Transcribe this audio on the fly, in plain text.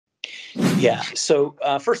Yeah. So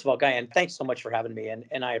first of all, Guyan, thanks so much for having me,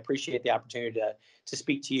 and I appreciate the opportunity to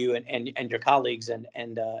speak to you and your colleagues, and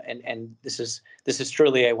this is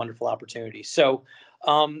truly a wonderful opportunity. So,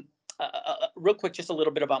 real quick, just a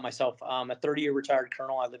little bit about myself. I'm a 30-year retired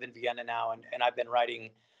colonel. I live in Vienna now, and I've been writing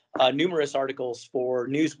numerous articles for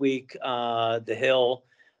Newsweek, The Hill.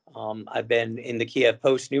 I've been in the Kiev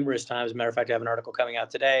Post numerous times. As a matter of fact, I have an article coming out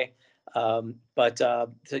today.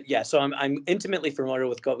 So I'm intimately familiar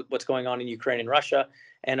with what's going on in Ukraine and Russia.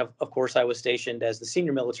 And of course, I was stationed as the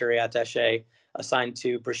senior military attaché assigned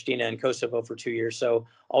to Pristina and Kosovo for 2 years. So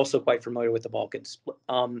also quite familiar with the Balkans.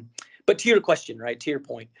 But to your question, right, to your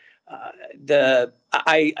point,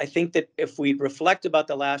 I think that if we reflect about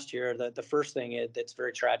the last year, the first thing that's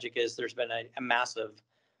very tragic is there's been a massive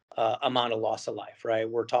amount of loss of life, right?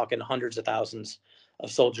 We're talking hundreds of thousands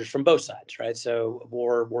of soldiers from both sides, right? So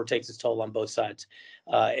war takes its toll on both sides,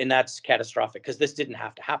 and that's catastrophic because this didn't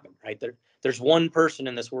have to happen, right? There's one person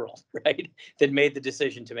in this world, right, that made the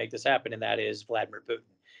decision to make this happen, and that is Vladimir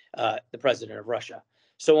Putin, the president of Russia.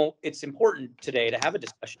 So it's important today to have a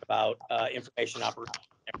discussion about information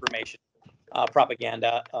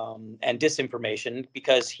propaganda, and disinformation,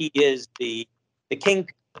 because he is the king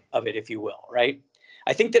of it, if you will, right?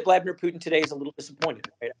 I think that Vladimir Putin today is a little disappointed.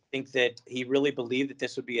 Right? I think that he really believed that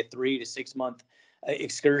this would be a 3 to 6 month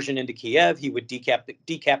excursion into Kiev. He would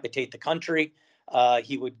decapitate the country.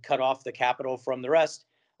 He would cut off the capital from the rest.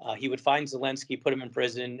 He would find Zelensky, put him in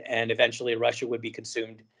prison, and eventually Russia would be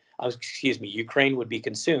consumed. Ukraine would be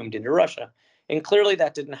consumed into Russia. And clearly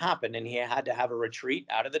that didn't happen. And he had to have a retreat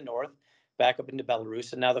out of the north, back up into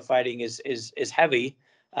Belarus. And now the fighting is heavy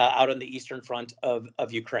out on the eastern front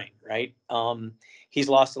of Ukraine, right? He's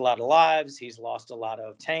lost a lot of lives. He's lost a lot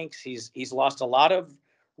of tanks. He's lost a lot of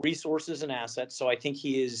resources and assets. So I think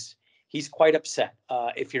he's quite upset.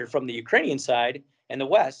 If you're from the Ukrainian side and the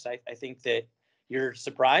West, I think that you're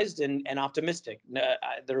surprised and optimistic.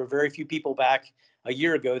 There were very few people back a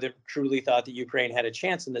year ago that truly thought that Ukraine had a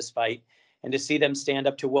chance in this fight. And to see them stand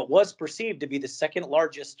up to what was perceived to be the second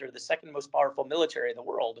largest or the second most powerful military in the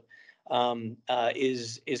world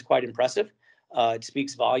is quite impressive. It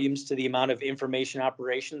speaks volumes to the amount of information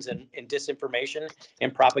operations and disinformation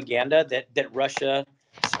and propaganda that Russia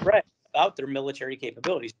spread about their military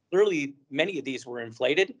capabilities. Clearly, many of these were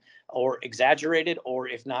inflated or exaggerated, or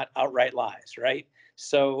if not outright lies, right?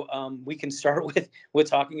 So we can start with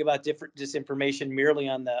talking about different disinformation merely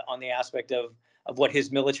on the aspect of what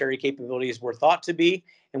his military capabilities were thought to be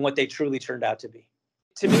and what they truly turned out to be.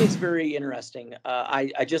 To me, it's very interesting.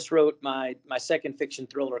 I just wrote my second fiction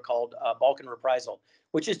thriller called Balkan Reprisal,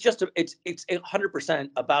 which is it's 100%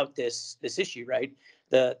 about this issue, right?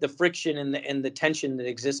 The friction and the tension that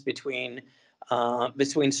exists between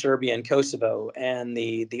Serbia and Kosovo, and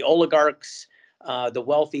the oligarchs, the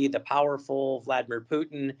wealthy, the powerful, Vladimir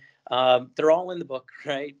Putin. They're all in the book,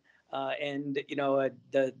 right? And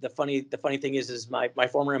the funny thing is my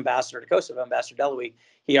former ambassador to Kosovo, Ambassador Delowy,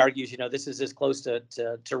 he argues, this is as close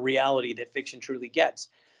to reality that fiction truly gets.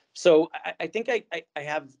 So I think I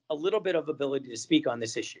have a little bit of ability to speak on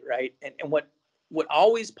this issue, right? And what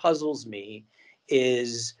always puzzles me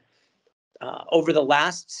is over the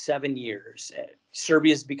last 7 years,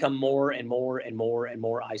 Serbia has become more and more and more and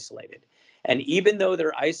more isolated. And even though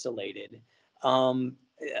they're isolated,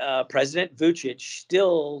 President Vučić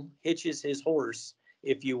still hitches his horse,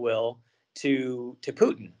 if you will, to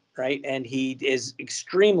Putin, right? And he is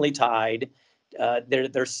extremely tied,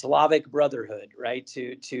 their Slavic brotherhood, right,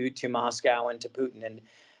 to Moscow and to Putin. And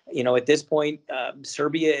at this point,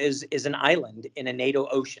 Serbia is an island in a NATO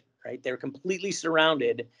ocean, right? They're completely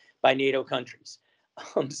surrounded by NATO countries.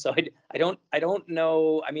 So I don't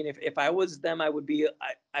know. I mean, if I was them, I would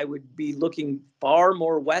be looking far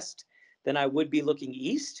more west than I would be looking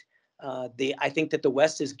east. I think that the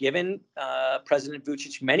West has given President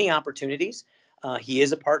Vučić many opportunities. He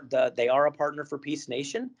is they are a partner for Peace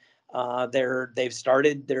Nation. They've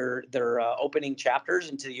started their opening chapters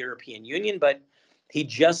into the European Union, but he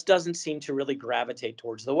just doesn't seem to really gravitate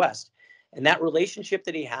towards the West. And that relationship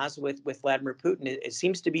that he has with Vladimir Putin, it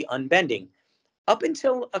seems to be unbending. Up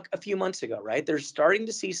until a few months ago, right? They're starting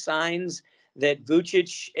to see signs that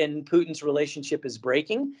Vučić and Putin's relationship is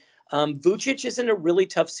breaking. Vučić is in a really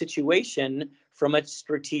tough situation from a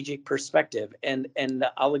strategic perspective, and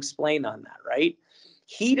I'll explain on that, right?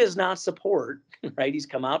 He does not support, right? He's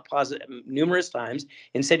come out numerous times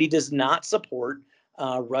and said he does not support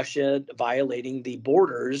Russia violating the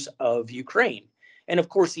borders of Ukraine. And of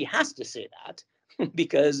course, he has to say that,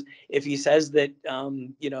 because if he says that,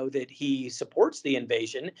 that he supports the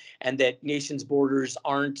invasion and that nations' borders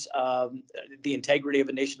aren't, the integrity of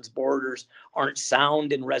a nation's borders aren't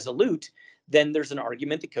sound and resolute, then there's an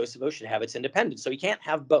argument that Kosovo should have its independence. So he can't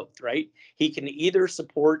have both, right? He can either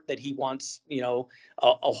support that he wants, a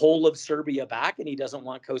whole of Serbia back and he doesn't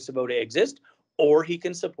want Kosovo to exist, or he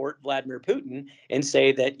can support Vladimir Putin and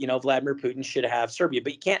say that, Vladimir Putin should have Serbia,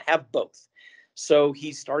 but you can't have both. So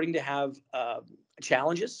he's starting to have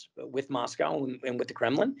challenges with Moscow and with the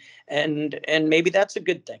Kremlin, and maybe that's a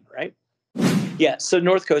good thing, right? Yeah, so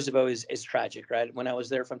North Kosovo is tragic, right? When I was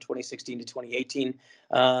there from 2016 to 2018,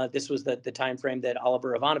 this was the time frame that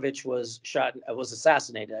Oliver Ivanovic was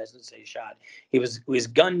assassinated. I shouldn't say shot. He was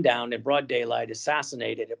gunned down in broad daylight,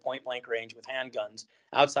 assassinated at point blank range with handguns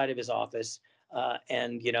outside of his office.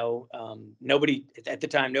 And nobody at the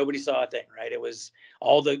time, nobody saw a thing, right? It was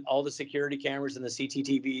all the security cameras and the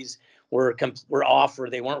CCTVs were off, or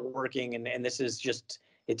they weren't working, and this is just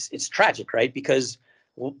it's tragic, right? Because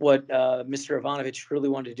what Mr. Ivanovic truly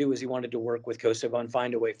wanted to do is he wanted to work with Kosovo and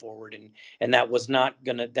find a way forward, and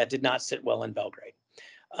that did not sit well in Belgrade,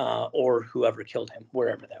 or whoever killed him,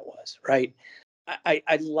 wherever that was, right?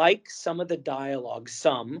 I like some of the dialogue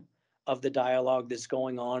that's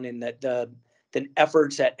going on, in that the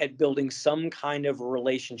efforts at building some kind of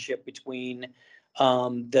relationship between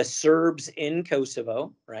the Serbs in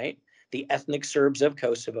Kosovo, right? The ethnic Serbs of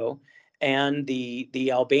Kosovo, and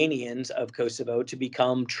the Albanians of Kosovo, to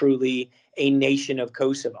become truly a nation of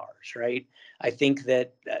Kosovars, right? I think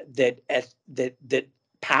that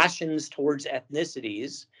passions towards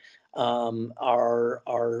ethnicities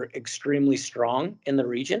are extremely strong in the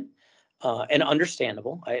region, and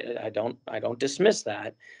understandable. I don't dismiss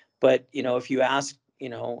that, but if you ask,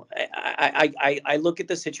 I look at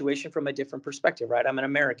the situation from a different perspective, right? I'm an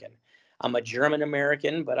American. I'm a German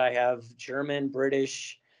American, but I have German,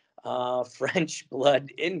 British, French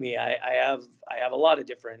blood in me. I have a lot of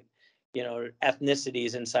different,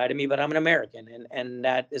 ethnicities inside of me, but I'm an American, and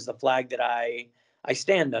that is the flag that I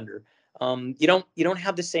stand under. You don't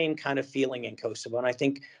have the same kind of feeling in Kosovo, and I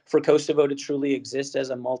think for Kosovo to truly exist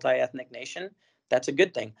as a multi-ethnic nation, that's a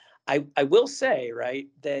good thing. I will say, right,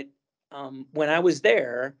 that when I was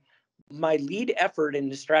there, my lead effort in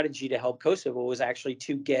the strategy to help Kosovo was actually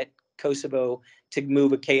to get Kosovo to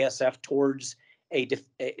move a KSF towards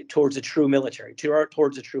a true military,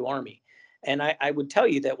 towards a true army. And I would tell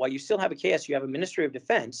you that while you still have a KS, you have a Ministry of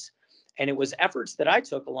Defense, and it was efforts that I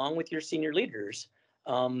took along with your senior leaders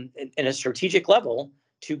in a strategic level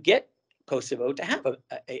to get Kosovo to have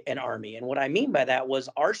an army. And what I mean by that was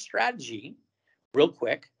our strategy, real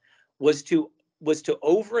quick, was to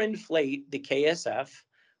overinflate the KSF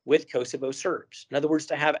with Kosovo Serbs. In other words,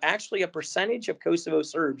 to have actually a percentage of Kosovo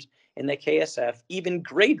Serbs in the KSF even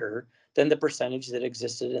greater than the percentage that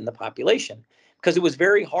existed in the population. Because it was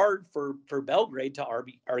very hard for Belgrade to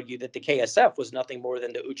argue that the KSF was nothing more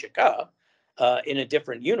than the UČK in a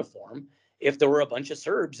different uniform if there were a bunch of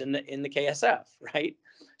Serbs in the KSF, right?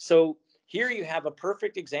 So here you have a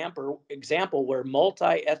perfect example where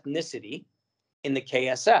multi-ethnicity in the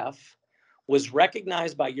KSF was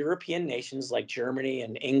recognized by European nations like Germany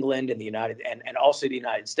and England and and also the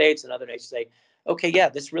United States and other nations. Say, okay, yeah,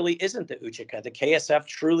 this really isn't the UČK. The KSF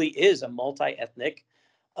truly is a multi-ethnic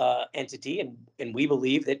entity, and we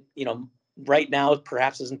believe that right now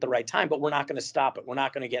perhaps isn't the right time, but we're not going to stop it. We're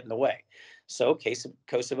not going to get in the way. So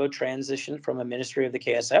Kosovo transitioned from a ministry of the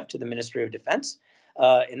KSF to the Ministry of Defense,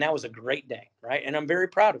 and that was a great day, right? And I'm very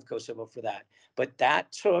proud of Kosovo for that. But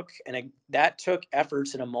that took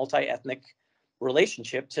efforts in a multi-ethnic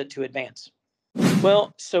relationship to advance.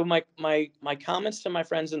 Well, so my comments to my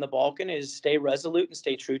friends in the Balkan is stay resolute and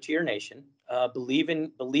stay true to your nation. Believe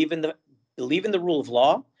in the rule of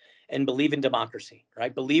law, and believe in democracy,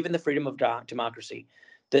 right? Believe in the freedom of democracy.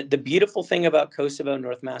 The beautiful thing about Kosovo,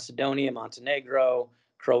 North Macedonia, Montenegro,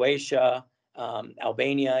 Croatia,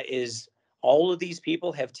 Albania is all of these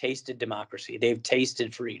people have tasted democracy. They've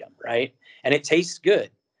tasted freedom, right? And it tastes good.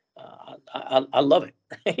 I love it,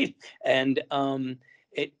 right? And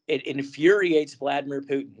it infuriates Vladimir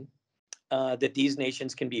Putin that these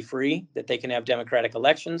nations can be free, that they can have democratic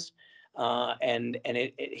elections, and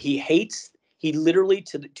he literally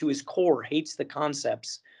to his core hates the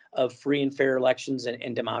concepts of free and fair elections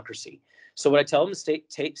and democracy. So what I tell them is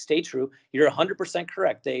stay true. You're 100%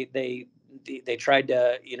 correct. They tried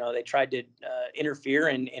to interfere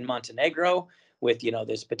in Montenegro with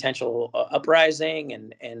this potential uprising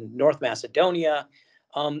and North Macedonia.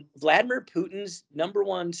 Vladimir Putin's number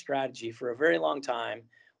one strategy for a very long time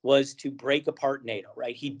was to break apart NATO,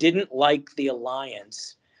 right? He didn't like the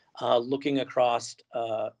alliance looking across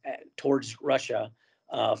towards Russia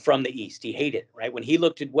from the east. He hated it, right? When he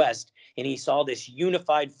looked at west and he saw this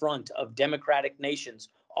unified front of democratic nations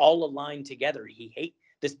all aligned together,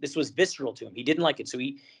 This was visceral to him. He didn't like it. So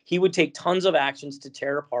he would take tons of actions to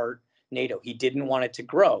tear apart NATO. He didn't want it to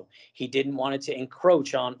grow. He didn't want it to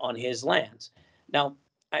encroach on his lands. Now,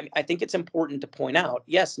 I think it's important to point out,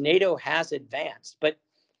 yes, NATO has advanced, but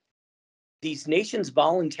these nations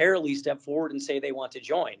voluntarily step forward and say they want to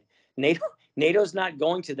join. NATO's not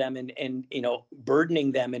going to them and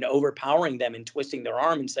burdening them and overpowering them and twisting their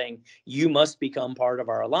arm and saying, you must become part of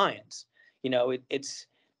our alliance. It's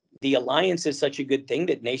the alliance is such a good thing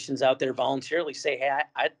that nations out there voluntarily say, hey,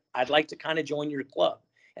 I'd like to kind of join your club.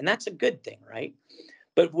 And that's a good thing, right?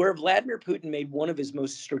 But where Vladimir Putin made one of his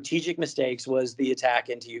most strategic mistakes was the attack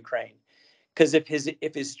into Ukraine. Because if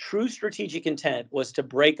his true strategic intent was to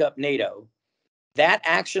break up NATO, that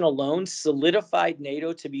action alone solidified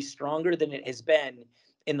NATO to be stronger than it has been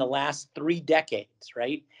in the last 3 decades,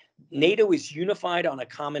 right? NATO is unified on a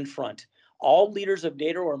common front. All leaders of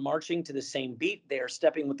NATO are marching to the same beat. They are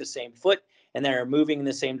stepping with the same foot, and they are moving in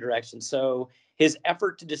the same direction. So his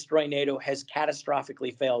effort to destroy NATO has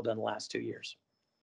catastrophically failed in the last 2 years.